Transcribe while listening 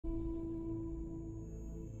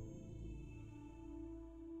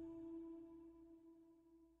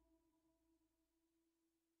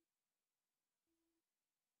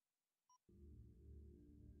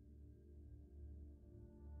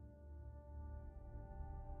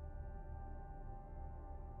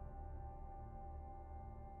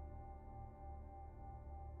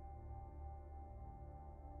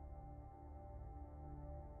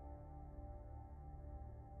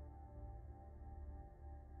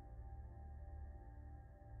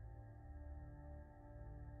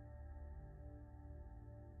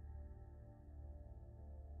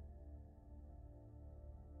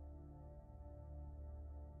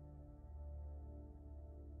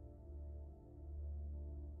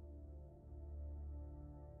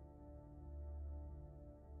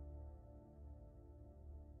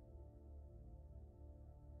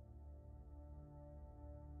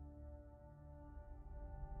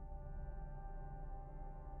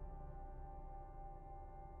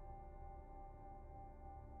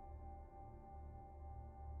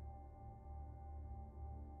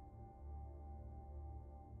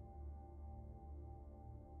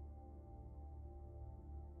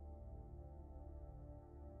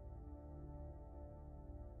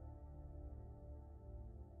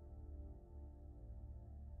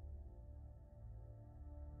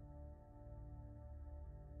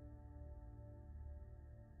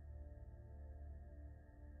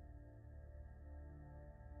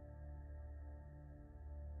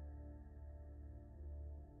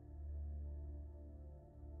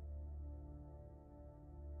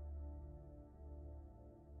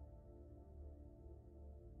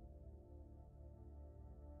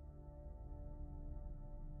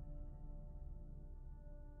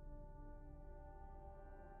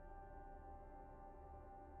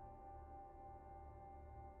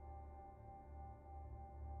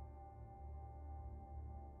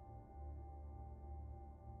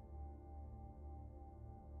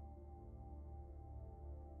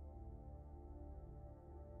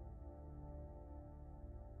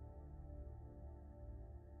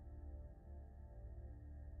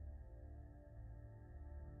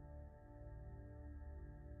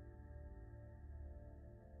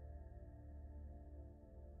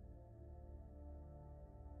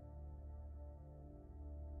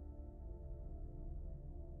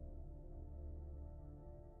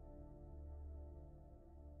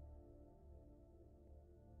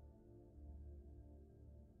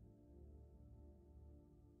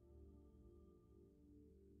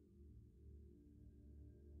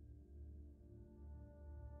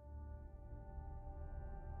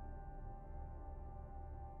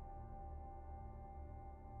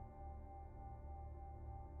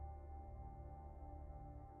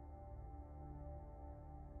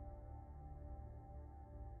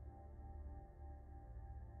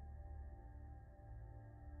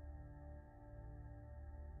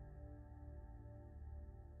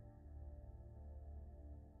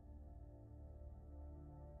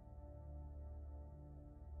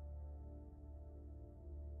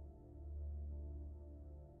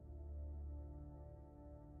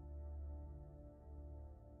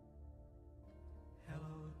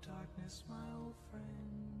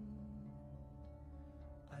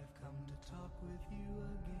come to talk with you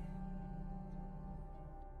again.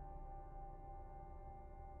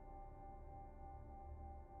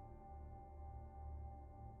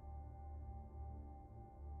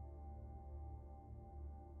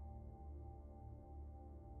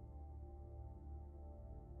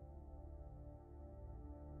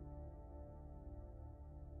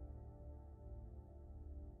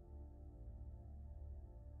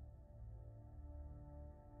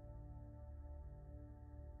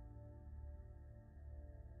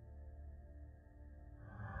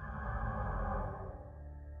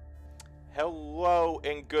 Hello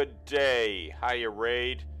and good day. Hiya,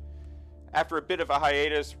 Raid. After a bit of a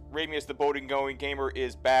hiatus, Ramius the Boating Going Gamer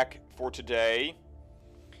is back for today.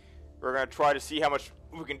 We're going to try to see how much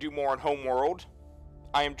we can do more on Homeworld.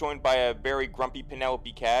 I am joined by a very grumpy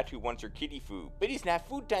Penelope cat who wants her kitty food, but it's not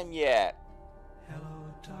food time yet. Hello,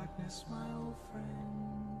 darkness, my old friend.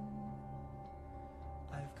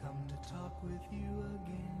 I've come to talk with you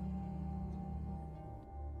again.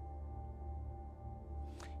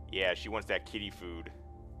 Yeah, she wants that kitty food.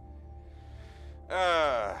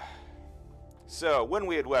 So, when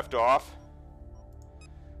we had left off,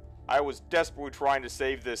 I was desperately trying to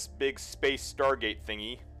save this big space Stargate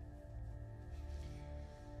thingy,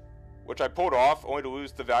 which I pulled off, only to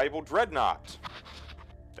lose the valuable Dreadnought.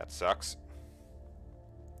 That sucks.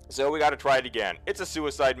 So we gotta try it again. It's a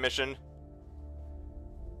suicide mission.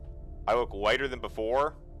 I look lighter than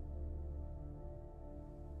before.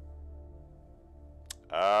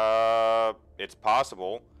 It's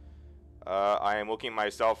possible. I am looking at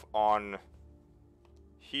myself on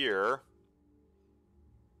here.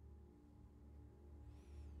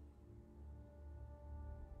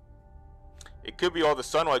 It could be all the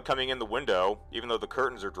sunlight coming in the window, even though the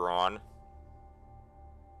curtains are drawn.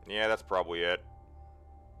 Yeah, that's probably it.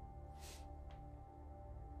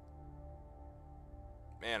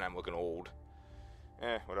 Man, I'm looking old.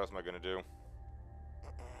 What else am I gonna do?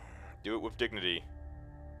 Do it with dignity.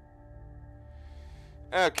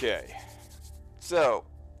 Okay. So,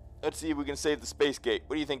 let's see if we can save the space gate.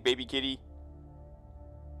 What do you think, baby kitty?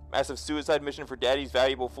 Massive suicide mission for Daddy's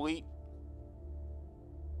valuable fleet?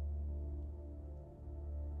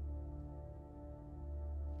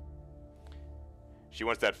 She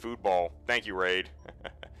wants that food ball. Thank you, Raid.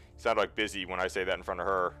 Sound like busy when I say that in front of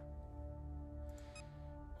her.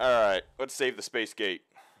 Alright, let's save the space gate.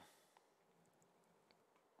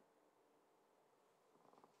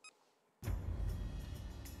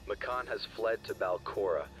 Makan has fled to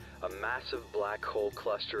Balcora, a massive black hole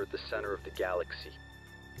cluster at the center of the galaxy.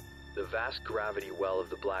 The vast gravity well of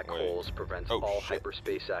the black holes prevents all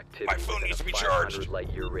hyperspace activity within a 500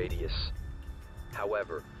 light-year radius.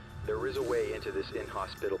 However, there is a way into this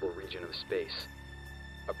inhospitable region of space.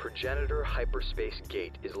 A progenitor hyperspace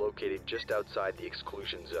gate is located just outside the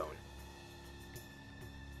exclusion zone.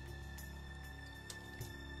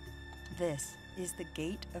 This is the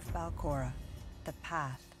Gate of Balcora, the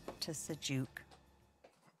path to Sejuk.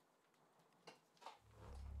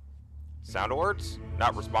 Sound alerts?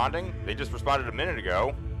 Not responding? They just responded a minute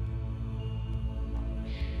ago.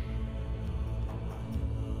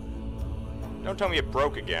 Don't tell me it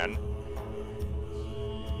broke again.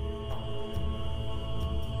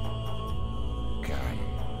 Karen,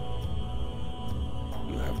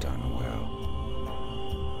 you have done well.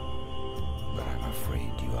 But I'm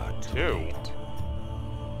afraid you are too late.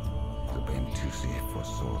 The Bentusi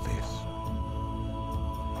foresaw this.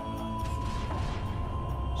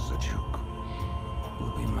 Sejuk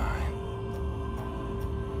will be mine.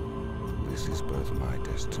 This is both my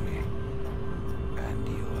destiny and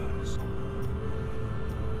yours.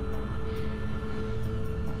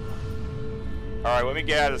 Alright, let me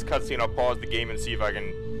get out of this cutscene. I'll pause the game and see if I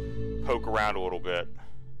can poke around a little bit.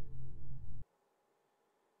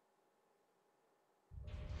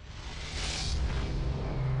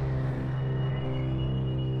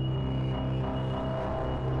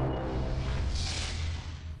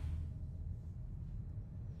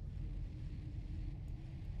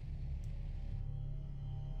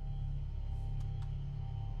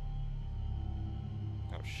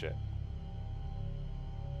 Oh shit.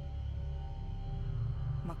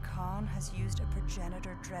 Makan has used a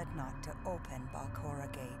progenitor dreadnought to open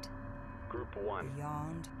Balcora Gate. Group 1.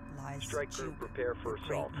 Beyond lies Strike Sejuk, group prepare for the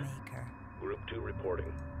assault. Great Maker. Group 2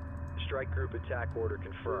 reporting. Strike group attack order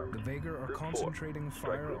confirmed. The Vega are Group 4. concentrating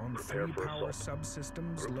Strike fire group on prepare 3 for power assault.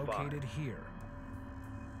 subsystems Group 5. located here.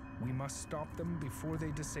 We must stop them before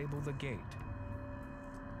they disable the gate.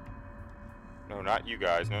 No, not you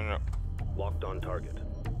guys. No, no, no. Locked on target.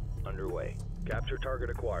 Underway. Capture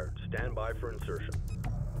target acquired. Stand by for insertion.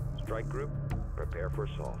 Strike group, prepare for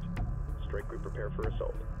assault. Strike group, prepare for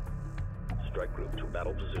assault. Strike group to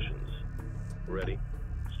battle positions. Ready.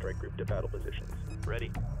 Strike group to battle positions.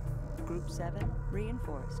 Ready. Group 7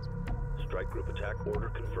 reinforced. Strike group attack order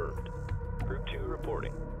confirmed. Group 2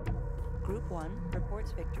 reporting. Group 1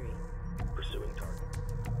 reports victory. Pursuing target.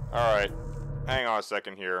 Alright. Hang on a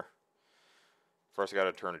second here. First I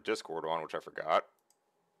gotta turn the Discord on, which I forgot.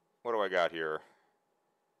 What do I got here?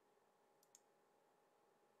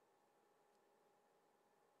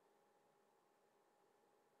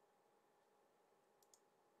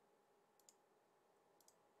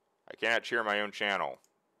 I cannot share my own channel.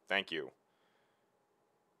 Thank you.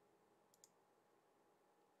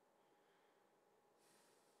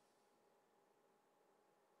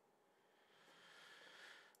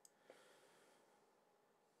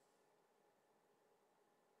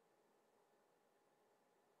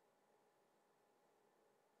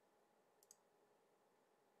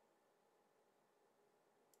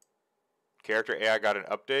 Character AI got an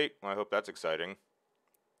update. Well, I hope that's exciting.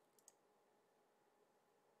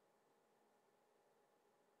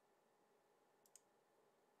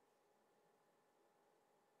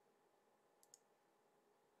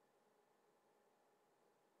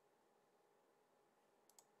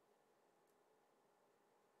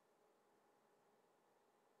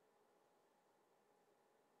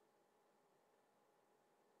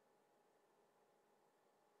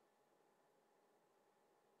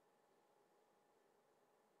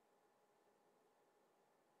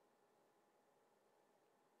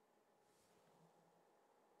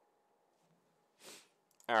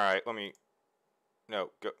 Alright, let me...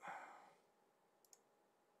 No, go...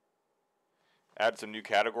 Add some new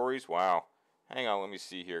categories? Wow. Hang on, let me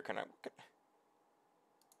see here. Can I...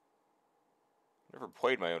 Never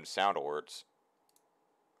played my own sound alerts.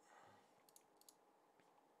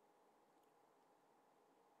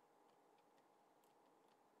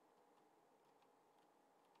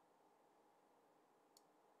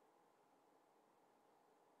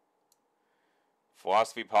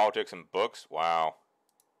 Philosophy, politics, and books? Wow.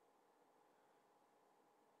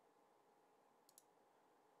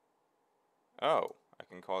 Oh, I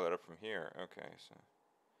can call that up from here. Okay, so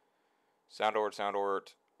sound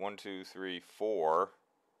alert, 1, 2, 3, 4.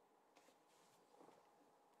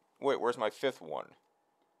 Wait, where's my 5th one?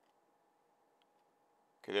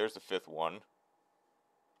 Okay, there's the 5th one.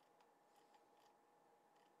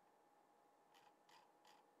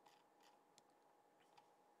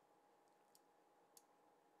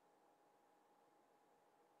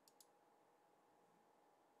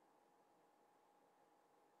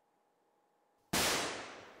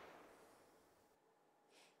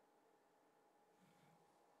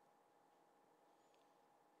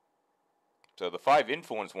 So the 5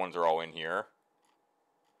 influence ones are all in here.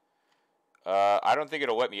 I don't think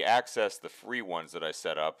it'll let me access the free ones that I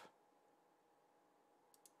set up.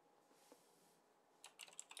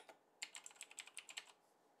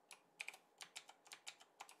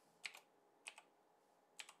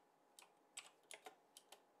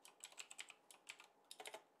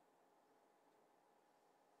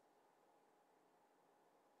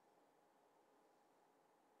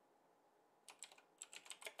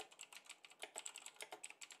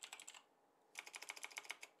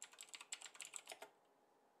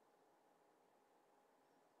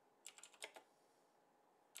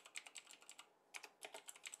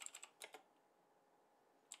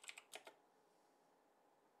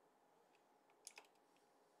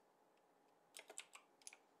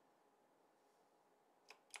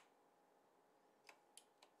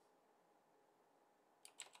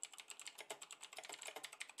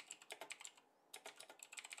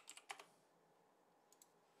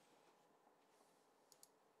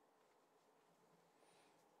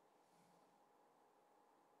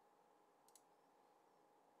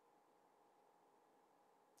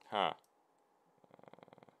 Huh.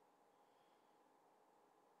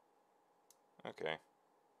 Okay.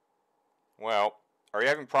 Well, are you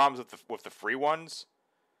having problems with the free ones?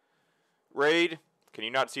 Raid? Can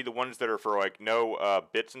you not see the ones that are for like no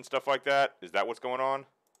bits and stuff like that? Is that what's going on?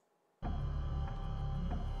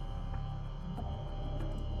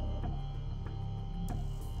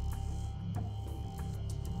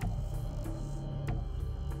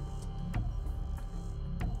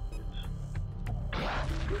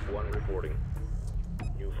 Group 1 reporting.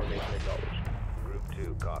 New formation acknowledged. Group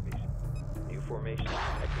 2 copies. New formation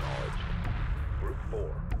acknowledged. Group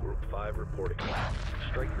 4, Group 5 reporting.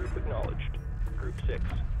 Strike group acknowledged. Group 6.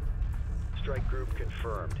 Strike group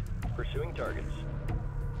confirmed. Pursuing targets.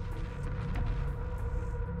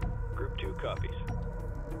 Group 2 copies.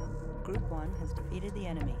 Group 1 has defeated the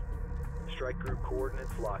enemy. Strike group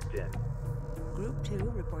coordinates locked in. Group 2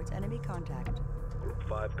 reports enemy contact. Group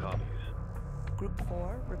 5 copies. Group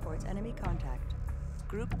 4 reports enemy contact.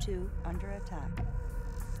 Group 2 under attack.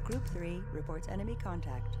 Group 3 reports enemy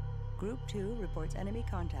contact. Group 2 reports enemy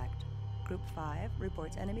contact. Group 5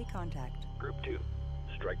 reports enemy contact. Group 2,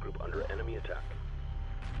 strike group under enemy attack.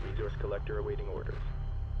 Resource collector awaiting orders.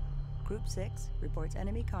 Group 6 reports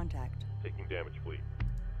enemy contact. Taking damage, fleet.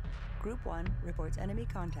 Group 1 reports enemy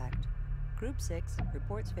contact. Group 6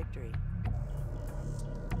 reports victory.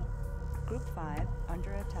 Group 5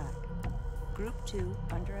 under attack. Group 2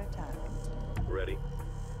 under attack. Ready.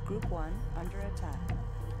 Group 1 under attack.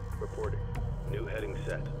 Reporting. New heading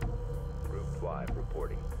set. Group 5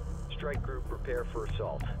 reporting. Strike group prepare for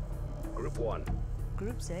assault. Group 1.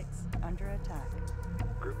 Group 6 under attack.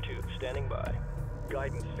 Group 2 standing by.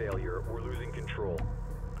 Guidance failure. We're losing control.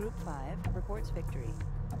 Group 5 reports victory.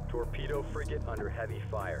 Torpedo frigate under heavy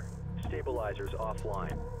fire. Stabilizers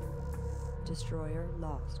offline. Destroyer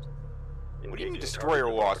lost. What do you mean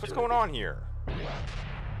destroyer lost? What's going on here?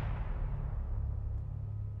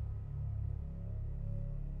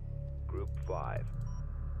 Group 5.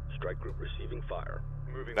 Strike group receiving fire.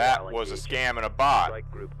 Moving That while was a engaging. scam and a bot.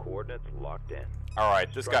 Strike group coordinates locked in.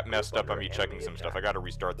 Alright, this Strike got messed group up on me under checking enemy some stuff. attack. I gotta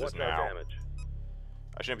restart this What's our now. damage?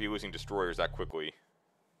 I shouldn't be losing destroyers that quickly.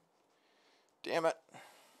 Damn it.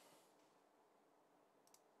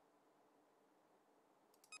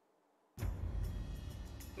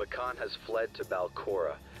 Makan has fled to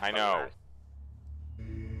Balcora. I know.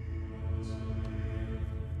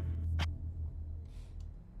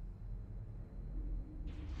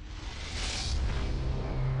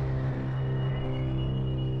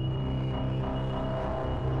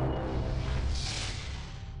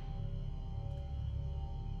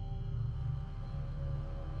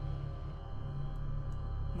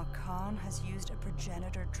 Makan has used a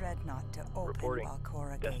progenitor dreadnought to open Reporting.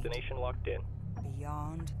 Balcora Gate. Destination locked in.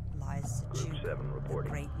 Beyond lies Group Sejuka, 7 the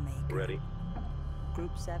reporting. Great Maker. Ready.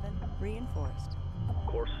 Group 7 reinforced.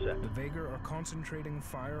 Course set. The Vega are concentrating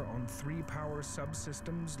fire on 3 power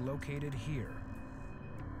subsystems located here.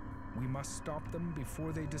 We must stop them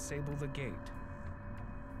before they disable the gate.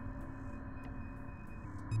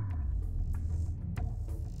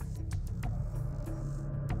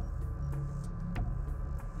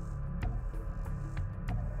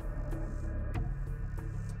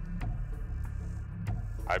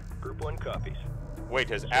 Group 1 copies. Wait,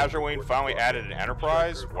 has Azure Wayne finally added an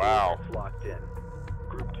Enterprise? Group Wow. coordinates locked in.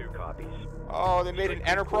 Group 2 copies. Oh, they made an Strike group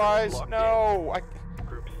Enterprise? coordinates No! locked in.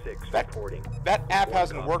 Group 6 That- reporting. That app One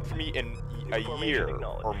hasn't copy. worked for me in a New formation year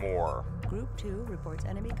acknowledged. or more. Group 2 reports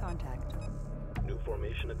enemy contact. New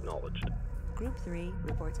formation acknowledged. Group 3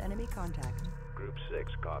 reports enemy contact. Group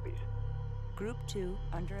 6 copies. Group 2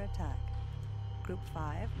 under attack. Group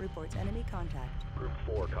 5 reports enemy contact. Group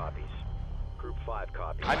 4 copies. Group 5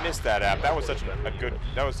 copies. I missed that app. That was such a good.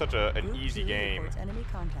 That was such an Group easy 2 game. reports enemy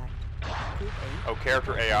contact. Group 8 Oh,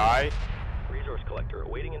 character AI. Resource collector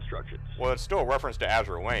awaiting instructions. Well, it's still a reference to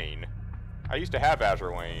Azure Lane. I used to have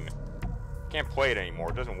Azure Lane. Can't play it anymore.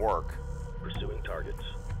 It doesn't work. Pursuing targets.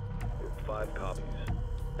 Group 5 copies.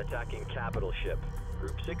 Attacking capital ship.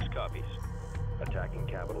 Group 6 copies. Attacking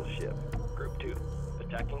capital ship. Group 2.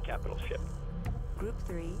 Attacking capital ship. Group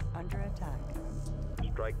 3 under attack.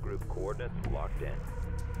 Strike group coordinates locked in.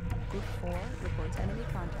 Group 4 reports enemy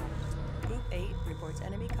contact. Group 8 reports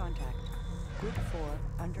enemy contact. Group 4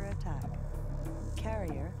 under attack.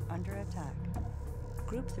 Carrier under attack.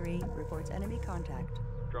 Group 3 reports enemy contact.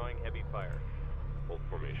 Drawing heavy fire. Hold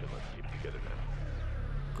formation, let's keep together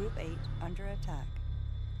now. Group 8 under attack.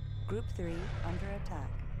 Group 3 under attack.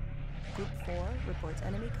 Group 4 reports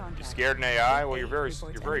enemy contact. You scared an AI? Well, Group you're 8 very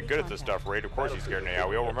reports very enemy good at this contact. stuff, Raid. Of course you scared an AI.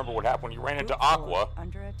 We all remember what happened when you ran into Group 4 Aqua.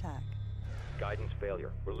 under attack. Guidance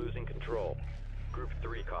failure. We're losing control. Group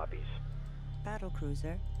 3 copies.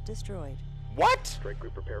 Battlecruiser destroyed. What? Strike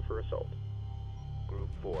group prepare for assault. Group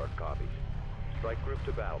 4 copies. Strike group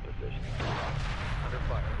to battle position. Under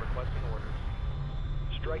fire. Requesting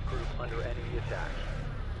orders. Strike group under enemy attack.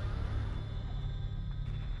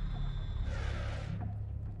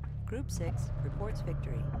 Group 6 reports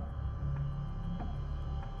victory.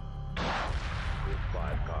 Group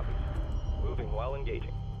 5 copies. Moving while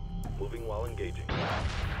engaging. Moving while engaging.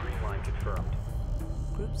 Green line confirmed.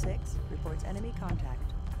 Group 6 reports enemy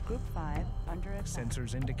contact. Group 5 under attack.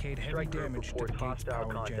 Sensors indicate heavy Strike group damage to the reports gate's hostile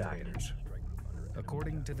power contact. generators.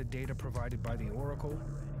 According to the data provided by the Oracle,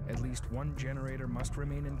 at least one generator must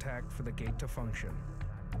remain intact for the gate to function.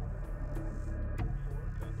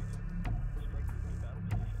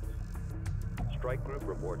 Strike group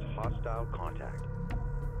reports hostile contact.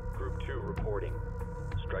 Group 2 reporting.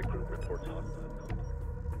 Strike group reports hostile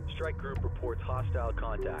contact. Strike group reports hostile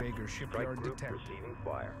contact. Vega shipyard Strike group detected. receiving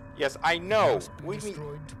fire. Yes, I know. Must be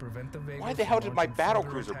destroyed to prevent the Vega Why the from hell did my launching battle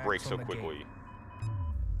further cruiser attacks break so on the gate. quickly?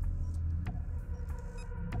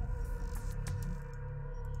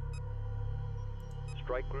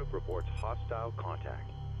 Strike group reports hostile contact.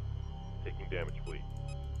 Taking damage, fleet.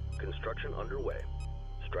 Construction underway.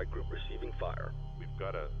 Strike group receiving fire. We've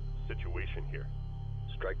got a situation here.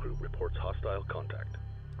 Strike group reports hostile contact.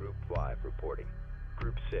 Group 5 reporting.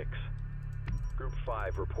 Group 6. Group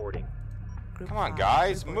 5 reporting. Group Come on, 5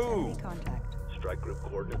 guys, reports enemy move. Contact. Strike group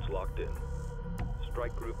coordinates locked in.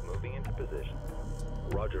 Strike group moving into position.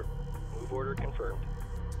 Roger. Move order confirmed.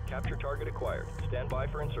 Capture target acquired. Stand by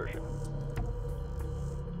for insertion.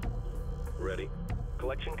 Ready.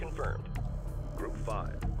 Collection confirmed. Group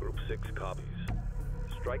 5. Group 6 copies.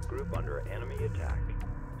 Strike group under enemy attack.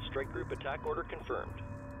 Strike group attack order confirmed.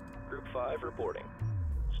 Group 5 reporting.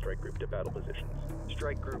 Strike group to battle positions.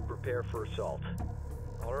 Strike group prepare for assault.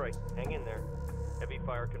 Alright, hang in there. Heavy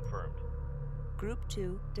fire confirmed. Group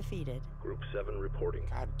 2 defeated. Group 7 reporting.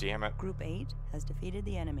 God damn it. Group 8 has defeated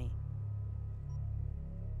the enemy.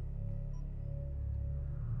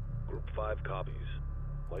 Group 5 copies.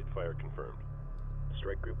 Light fire confirmed.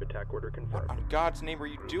 Strike group attack order What confirmed. on God's name are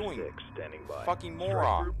you Group doing? 6 standing by. Fucking Strike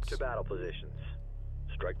morons. group to battle positions.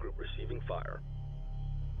 Strike group receiving fire.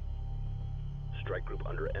 Strike group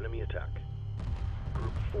under enemy attack.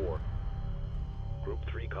 Group 4. Group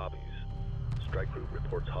 3 copies. Strike group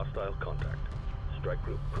reports hostile contact. Strike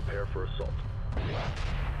group prepare for assault.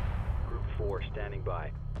 Group 4 standing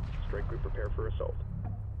by. Strike group prepare for assault.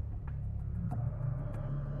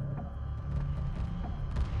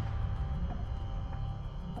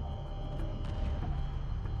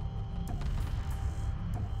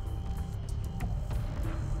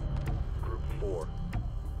 Group 4.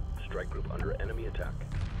 Strike group under enemy attack.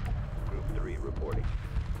 Group 3 reporting.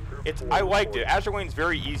 Group It's 4 I liked it. reporting. Azure Wing's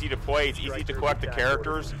very easy to play. It's easy Strike to group collect the attack order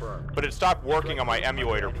characters, confirmed. but it stopped working on my Strike group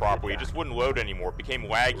emulator under properly. It enemy just attack. wouldn't load anymore. It became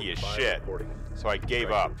laggy as Group 5 shit. reporting. So I gave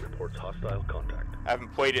Strike up. group reports hostile contact. I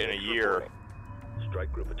haven't played it in a Six year. reporting.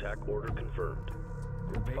 Strike group attack order confirmed.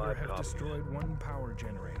 The Group Vega 5 have copies. destroyed one power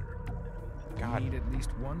generator. God. We need at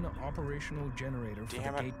least one operational generator for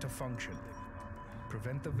Damn the it. gate to function.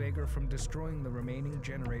 Prevent the Vega from destroying the remaining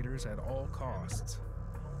generators at all costs.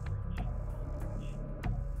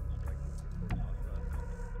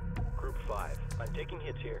 Group 5. I'm taking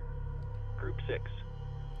hits here. Group 6.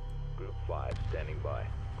 Group 5 standing by.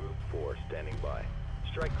 Group 4 standing by.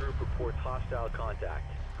 Strike group reports hostile contact.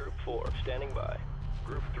 Group 4 standing by.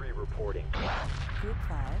 Group 3 reporting. Group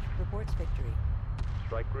 5 reports victory.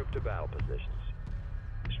 Strike group to battle positions.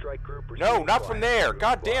 Strike group No, receiving not from fire. there. Group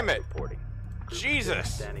God 5 damn it. Reporting. Group Jesus.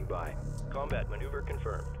 6 standing by. Combat maneuver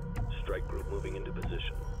confirmed. Strike group moving into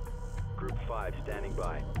position. Group 5 standing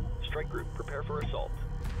by. Strike group prepare for assault.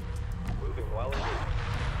 Moving while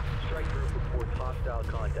engaged. Strike group reports hostile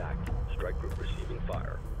contact. Strike group receiving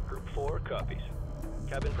fire. Group 4 copies.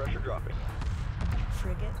 Cabin pressure dropping.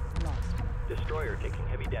 Frigate lost. Destroyer taking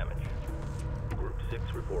heavy damage. Group 6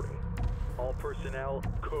 reporting. All personnel,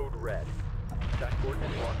 code red. Attack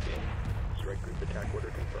coordinates locked in. Strike group attack order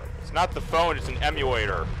confirmed. It's not the phone, it's an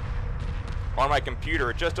emulator. On my computer,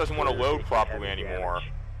 it just doesn't want to Destroyer load taking properly heavy anymore.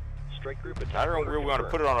 damage. Strike group attack I don't order really want to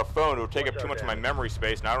put confirmed. it on a phone. It'll take up What's too our much of my damage? memory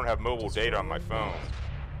space, and I don't have mobile data on my phone.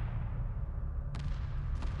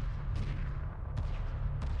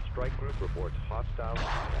 Strike group reports hostile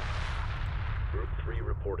contact. Group 3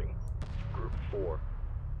 reporting. Group 4.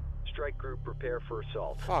 Strike group prepare for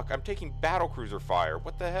assault. Fuck, I'm taking battlecruiser fire.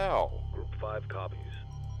 What the hell? Group 5 copies.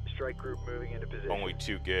 Strike group moving into position. Only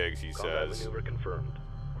 2 gigs, he Combat says. maneuver confirmed.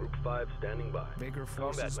 Group 5 standing by. Vega Combat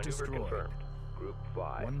forces maneuver destroyed. confirmed. Group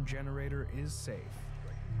 5. One generator is safe.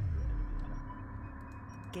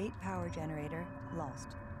 Gate power generator lost.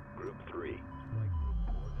 Group 3.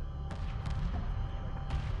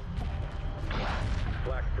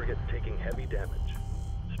 Black frigate taking heavy damage.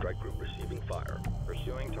 Strike group receiving fire.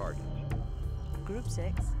 Pursuing targets. Group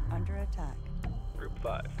 6 under attack. Group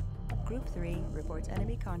 5. Group 3 reports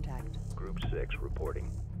enemy contact. Group 6 reporting.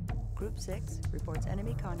 Group 6 reports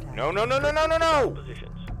enemy contact. No, no, no, no, no, no, no!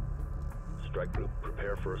 Positions. Strike group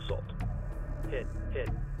prepare for assault. Hit,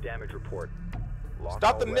 damage report. Lock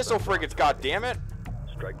Stop all the missile weapons. frigates, goddammit!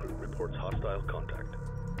 Strike group reports hostile contact.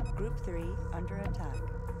 Group 3 under attack.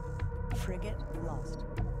 Frigate lost.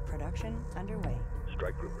 Production underway.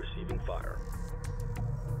 Strike group receiving fire.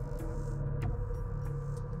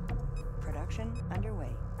 Production underway.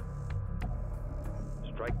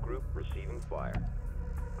 Strike group receiving fire.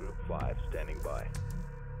 Group 5 standing by.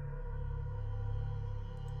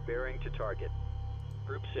 Bearing to target.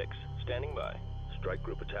 Group 6 standing by. Strike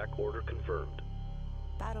group attack order confirmed.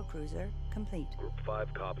 Battlecruiser complete. Group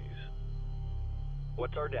 5 copies.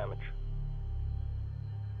 What's our damage?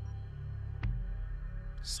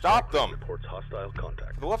 Stop them! Reports hostile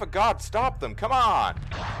contact. For the love of God, stop them! Come on!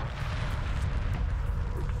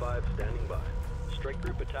 Group 5 standing by. Strike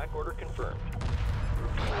group attack order confirmed.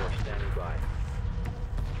 Group 4 standing by.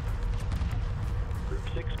 Group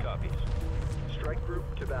 6 copies. Strike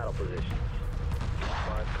group to battle positions. Group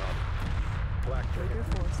 5 copies. Black Trigger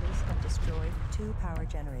forces have destroyed 2 power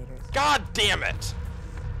generators. God damn it!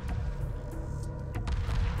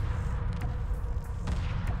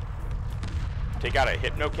 Take out a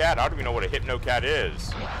Hypnocat? I don't even know what a Hypnocat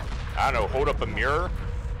is. I don't know, hold up a mirror?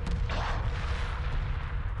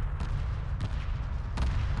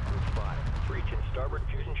 Group 5, breach in starboard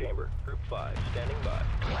fusion chamber. Group 5, standing by.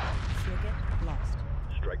 Frigate lost.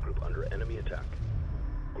 Strike group under enemy attack.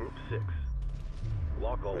 Group 6.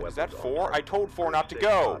 Lock all Wait, weapons. is that on 4? target. I told 4 Group not to 6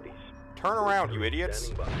 go. copies. Turn Group around, 3 you idiots.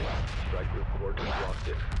 Standing by. Strike group coordinates locked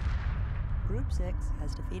in. Group 6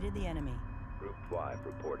 has defeated the enemy. Group 5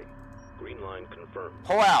 reporting. Green line confirmed.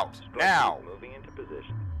 Pull out! Strike Now! group moving into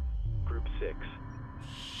position. Group 6.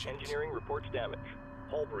 Shit. Engineering reports damage.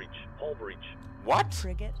 Hull breach. Hull breach. What?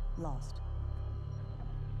 Frigate lost.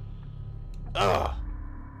 Ugh!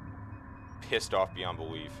 Pissed off beyond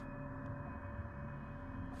belief.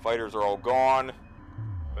 Fighters are all gone.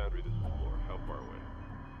 Foundry, this is Floor. How far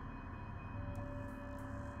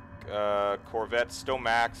away? Corvette's still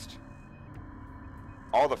maxed.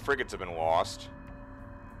 All the frigates have been lost.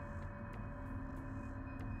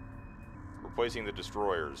 Replacing the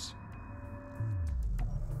destroyers.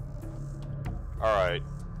 Alright.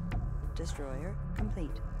 Destroyer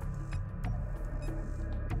complete.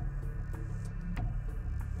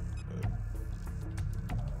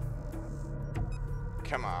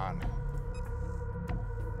 Come on.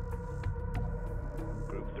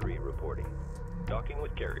 Group 3 reporting. Docking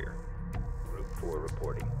with carrier. Group 4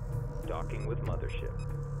 reporting. Docking with mothership.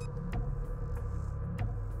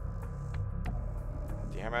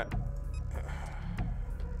 Damn it.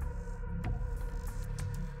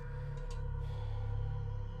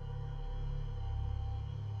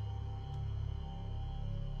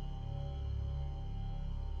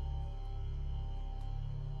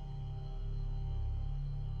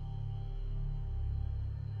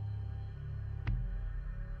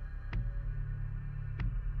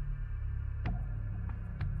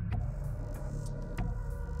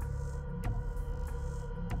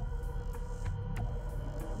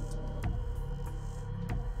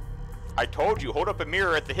 I told you, hold up a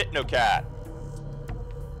mirror at the Hypnocat.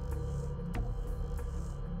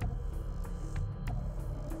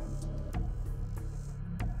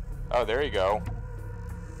 Oh, there you go.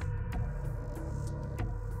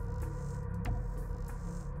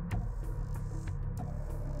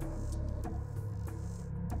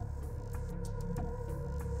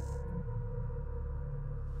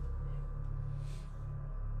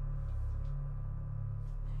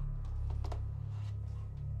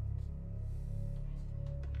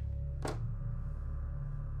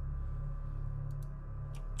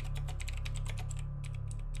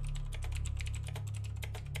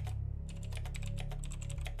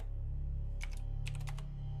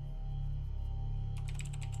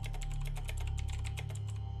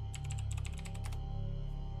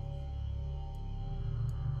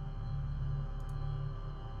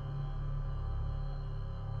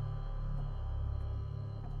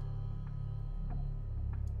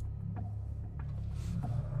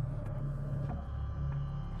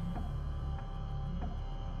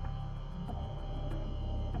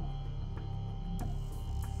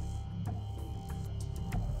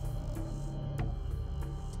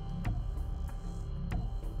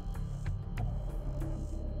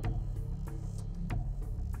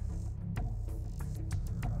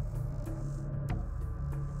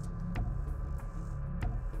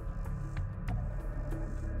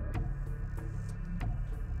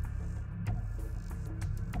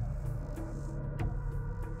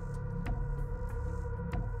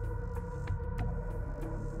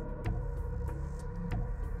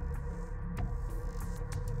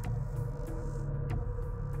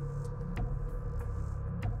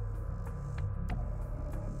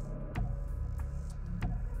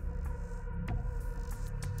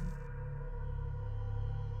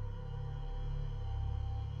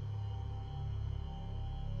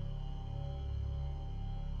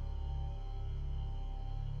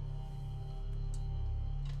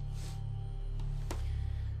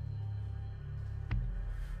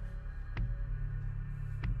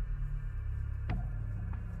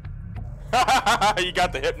 You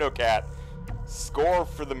got the Hypnocat. Score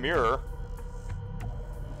for the mirror.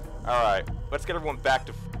 Alright, let's get everyone back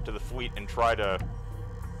to the fleet and try to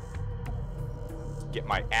get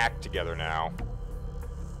my act together now.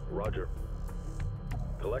 Roger.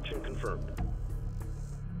 Collection confirmed.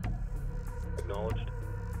 Acknowledged.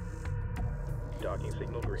 Docking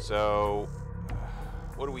signal green. So,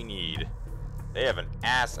 what do we need? They have an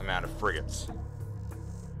ass amount of frigates.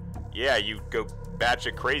 Yeah, you go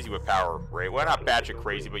batshit crazy with power, right? Well, not batshit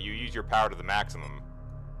crazy, but you use your power to the maximum.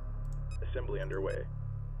 Assembly underway.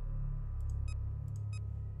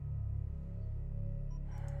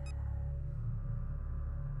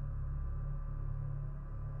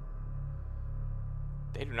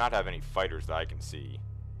 They do not have any fighters that I can see.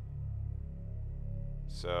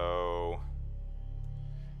 So,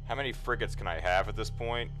 how many frigates can I have at this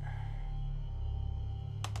point?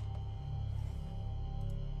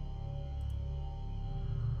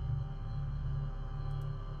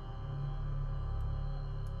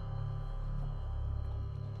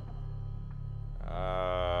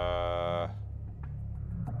 Uh,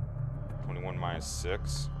 21 minus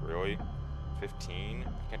 6, really? 15?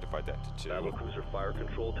 I can't divide that to 2. Battlecruiser fire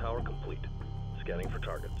control tower complete. Scanning for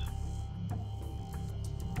targets.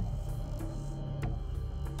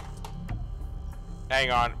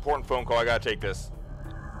 Hang on, important phone call, I gotta take this.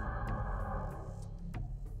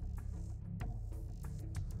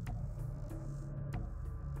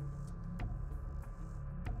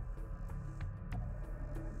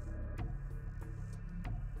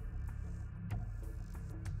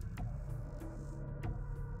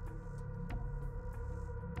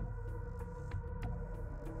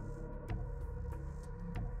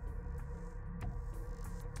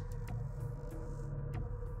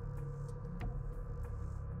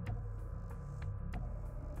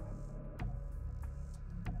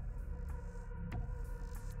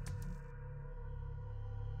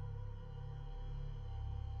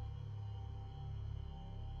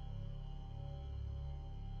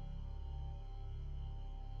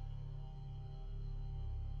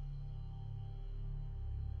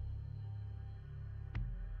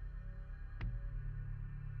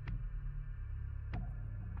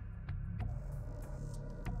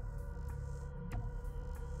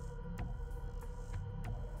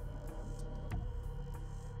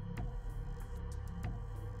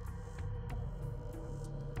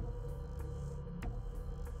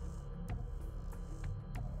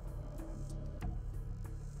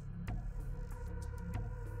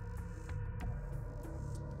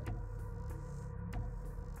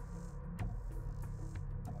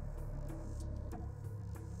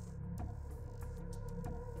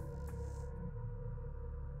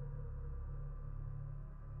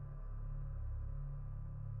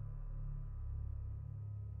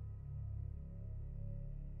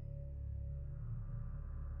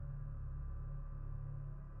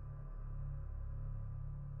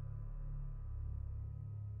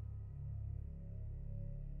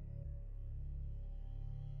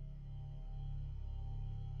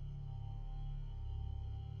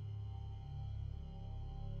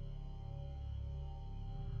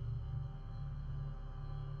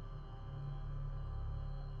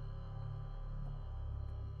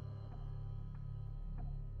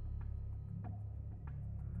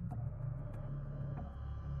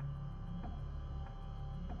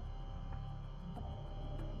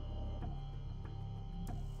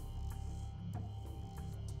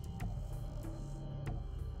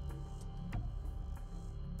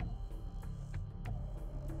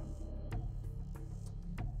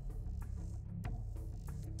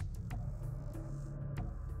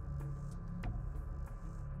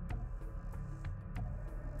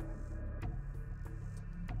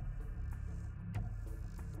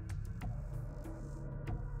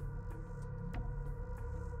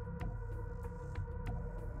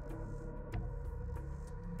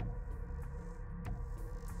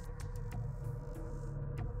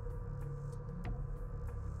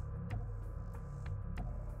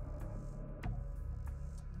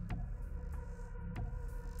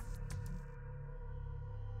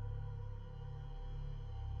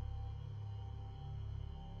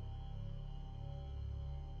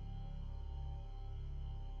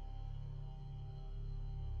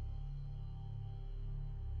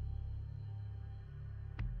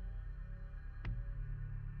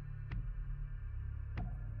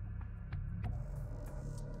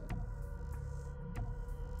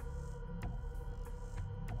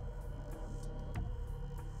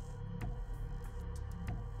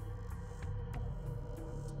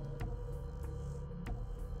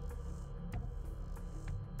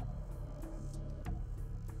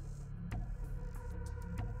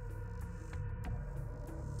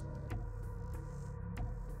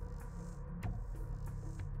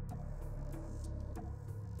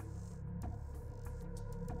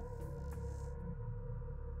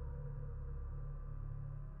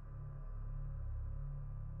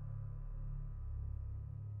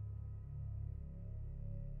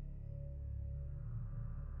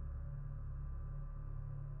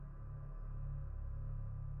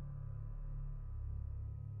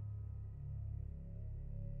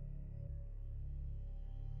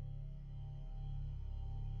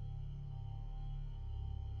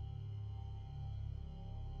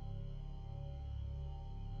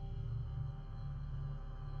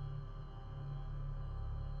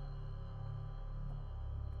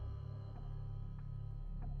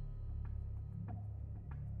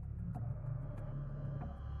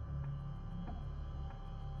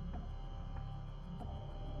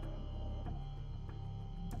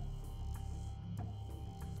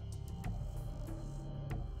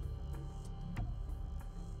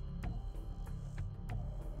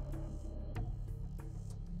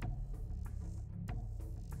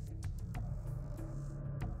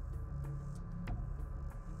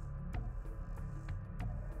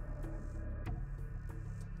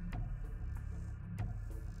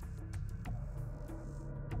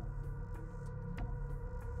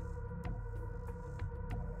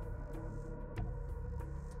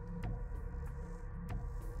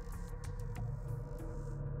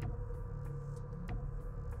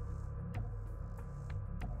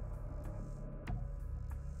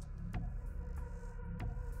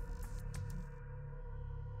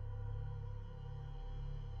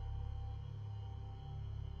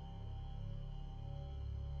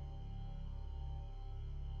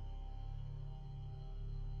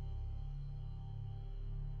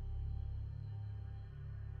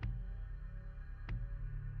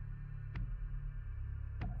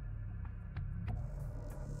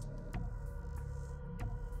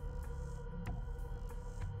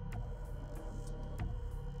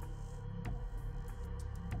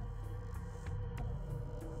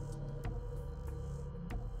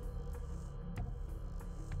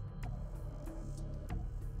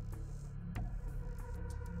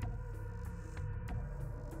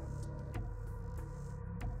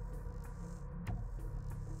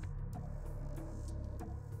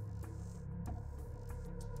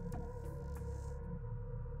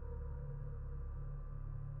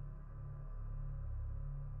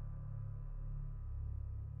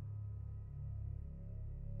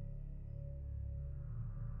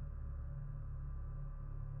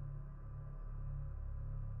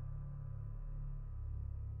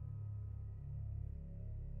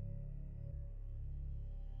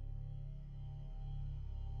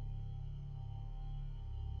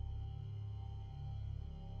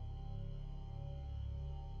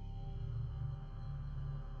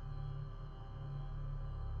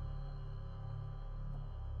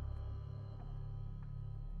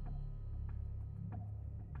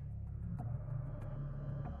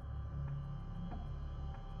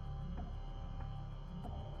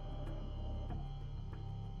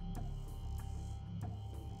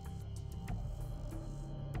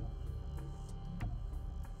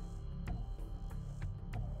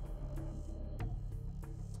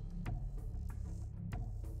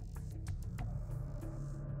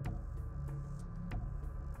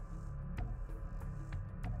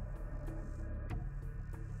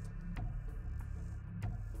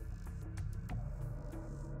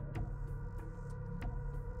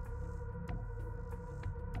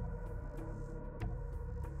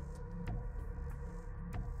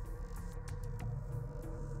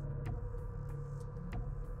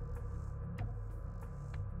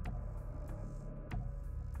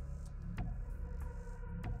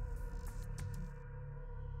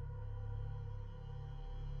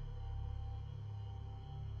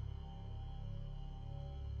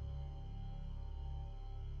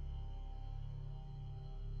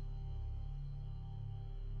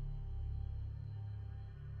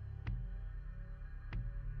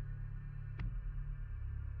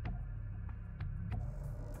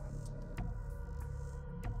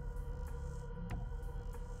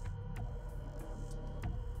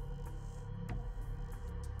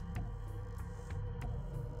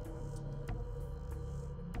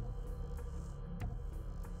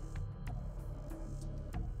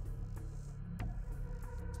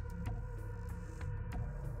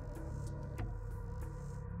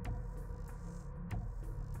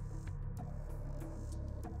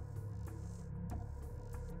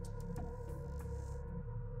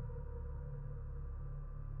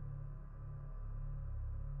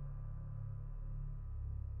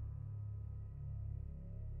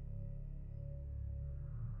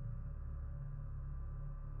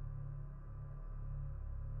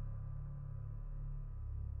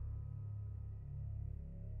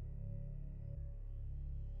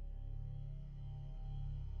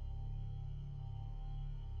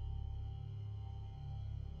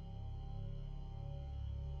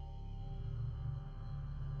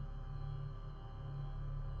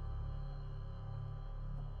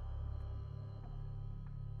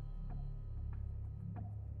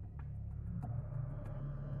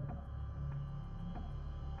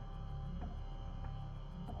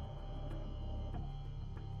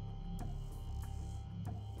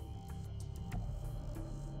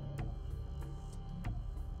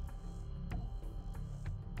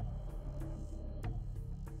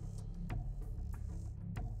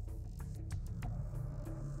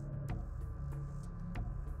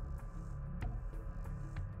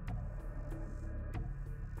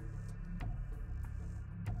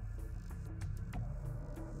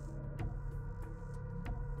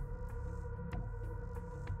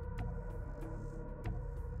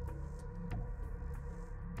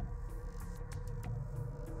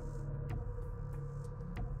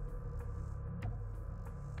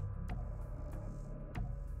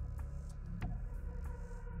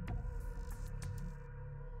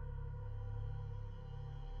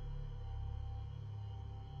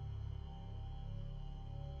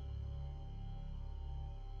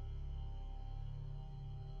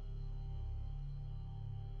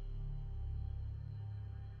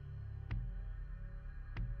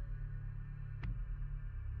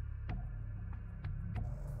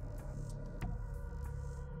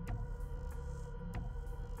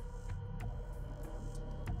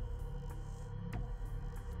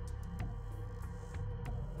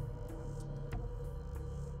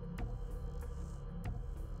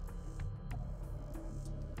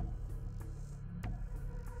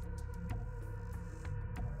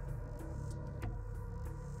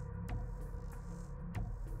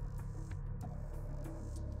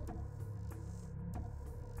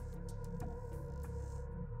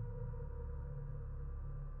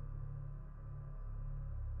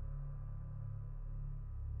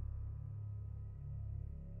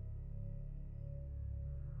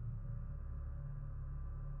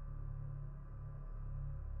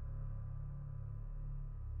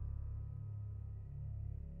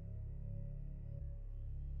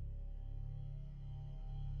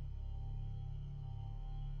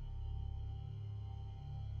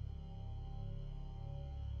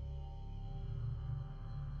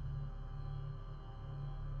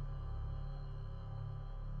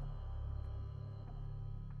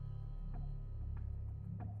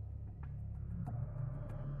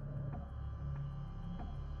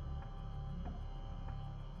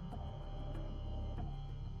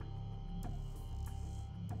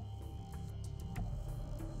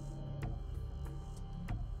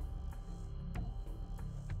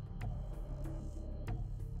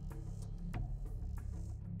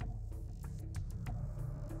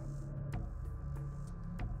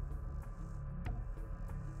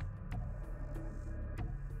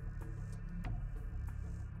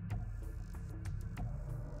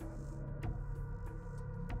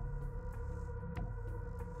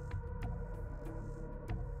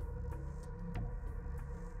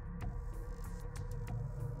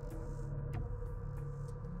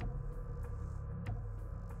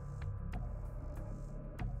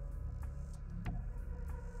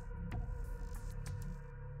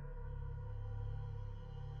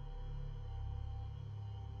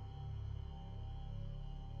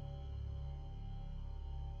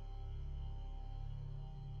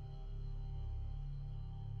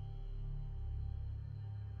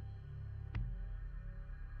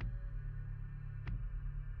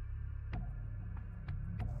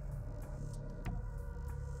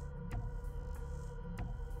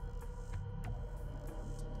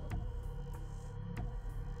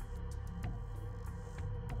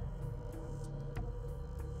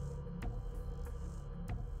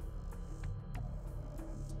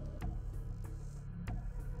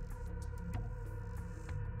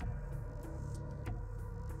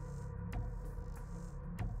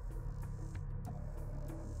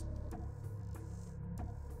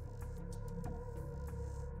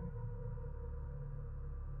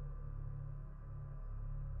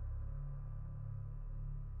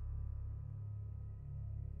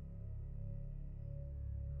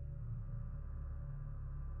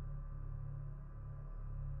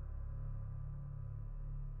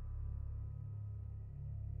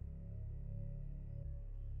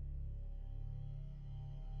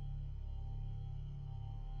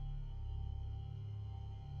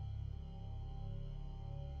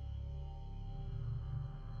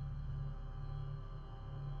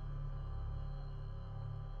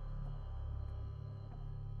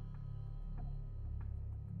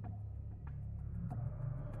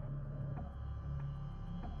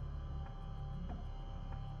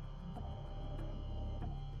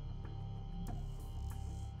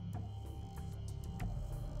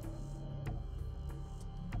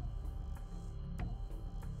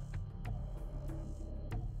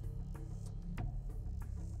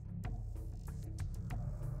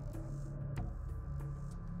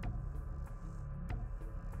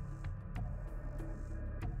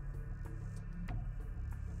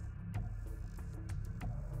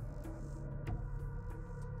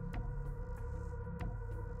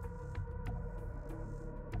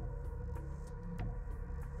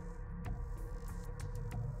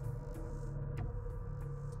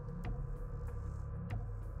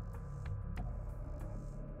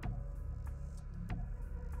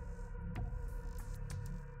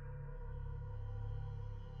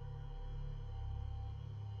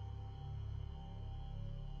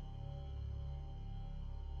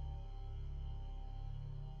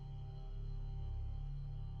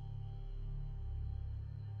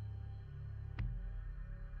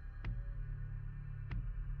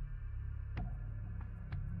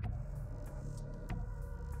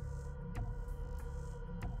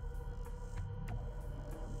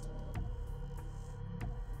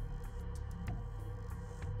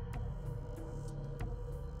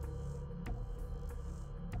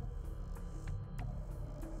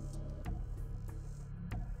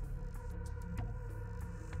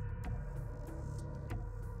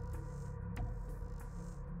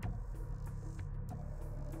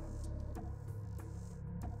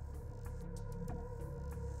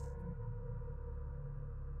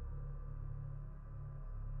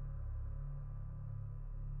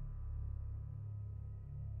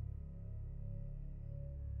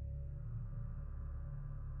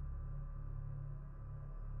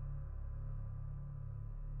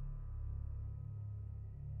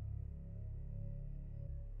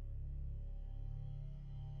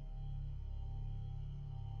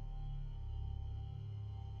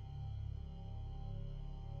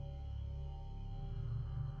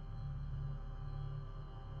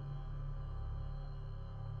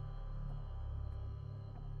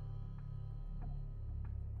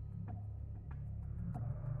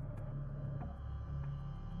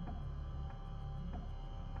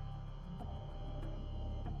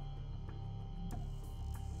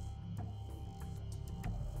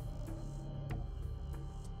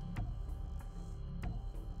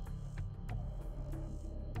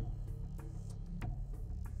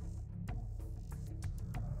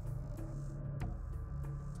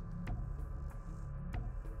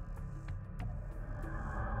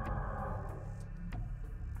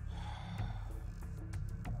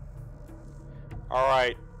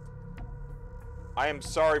 Alright. I am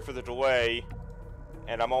sorry for the delay,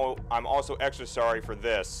 and I'm also extra sorry for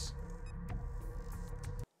this.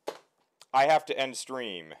 I have to end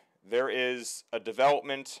stream. There is a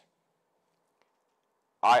development.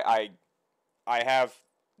 I have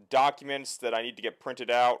documents that I need to get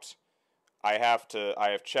printed out. I have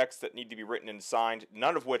checks that need to be written and signed,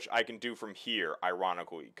 none of which I can do from here,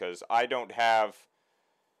 ironically, because I don't have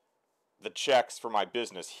the checks for my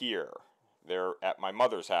business here. They're at my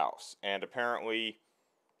mother's house, and apparently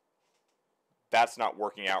that's not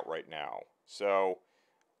working out right now. So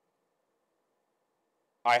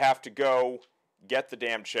I have to go get the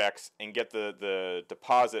damn checks and get the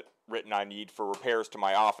deposit written I need for repairs to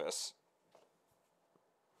my office.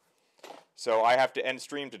 So I have to end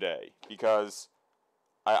stream today because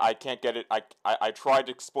I can't get it. I tried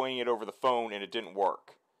explaining it over the phone and it didn't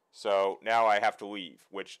work. So now I have to leave,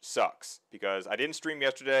 which sucks because I didn't stream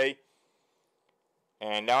yesterday.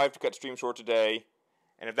 And now I have to cut stream short today.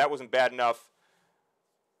 And if that wasn't bad enough,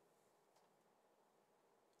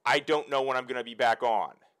 I don't know when I'm going to be back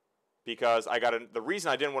on. Because the reason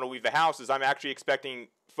I didn't want to leave the house is I'm actually expecting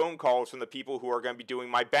phone calls from the people who are going to be doing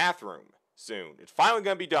my bathroom soon. It's finally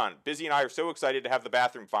going to be done. Busy and I are so excited to have the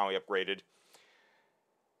bathroom finally upgraded.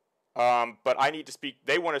 But I need to speak.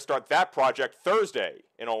 They want to start that project Thursday,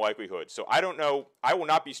 in all likelihood. So I don't know. I will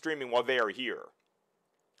not be streaming while they are here.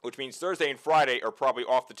 Which means Thursday and Friday are probably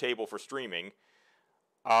off the table for streaming.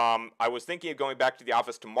 I was thinking of going back to the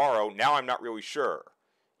office tomorrow. Now I'm not really sure.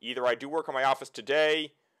 Either I do work on my office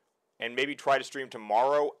today and maybe try to stream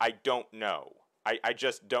tomorrow. I don't know. I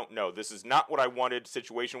just don't know. This is not what I wanted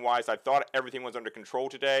situation-wise. I thought everything was under control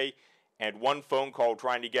today, and one phone call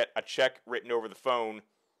trying to get a check written over the phone,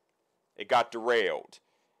 it got derailed.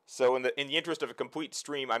 So in the interest of a complete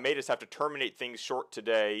stream, I may just have to terminate things short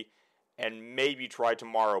today and maybe try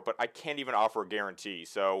tomorrow, but I can't even offer a guarantee.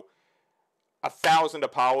 So 1,000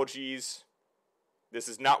 apologies. This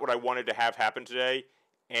is not what I wanted to have happen today,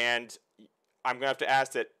 and I'm going to have to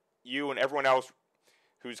ask that you and everyone else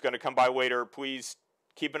who's going to come by later, please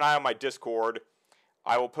keep an eye on my Discord.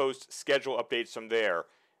 I will post schedule updates from there.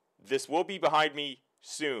 This will be behind me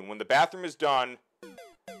soon. When the bathroom is done,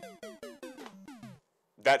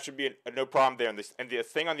 that should be no problem there. And the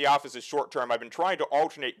thing on the office is short term. I've been trying to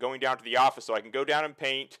alternate going down to the office so I can go down and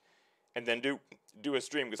paint and then do a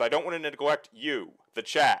stream, because I don't want to neglect you, the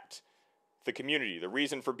chat, the community, the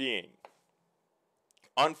reason for being.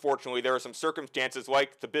 Unfortunately, there are some circumstances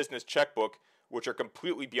like the business checkbook which are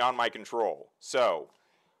completely beyond my control. So,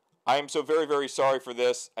 I am so very, very sorry for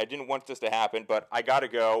this. I didn't want this to happen, but I gotta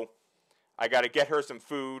go. I gotta get her some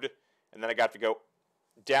food, and then I got to go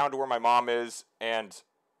down to where my mom is, and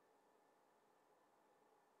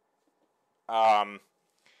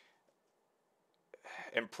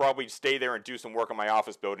probably stay there and do some work on my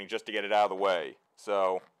office building just to get it out of the way.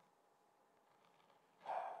 So,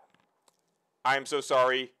 I am so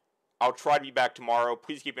sorry. I'll try to be back tomorrow.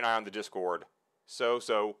 Please keep an eye on the Discord.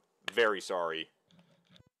 So very sorry.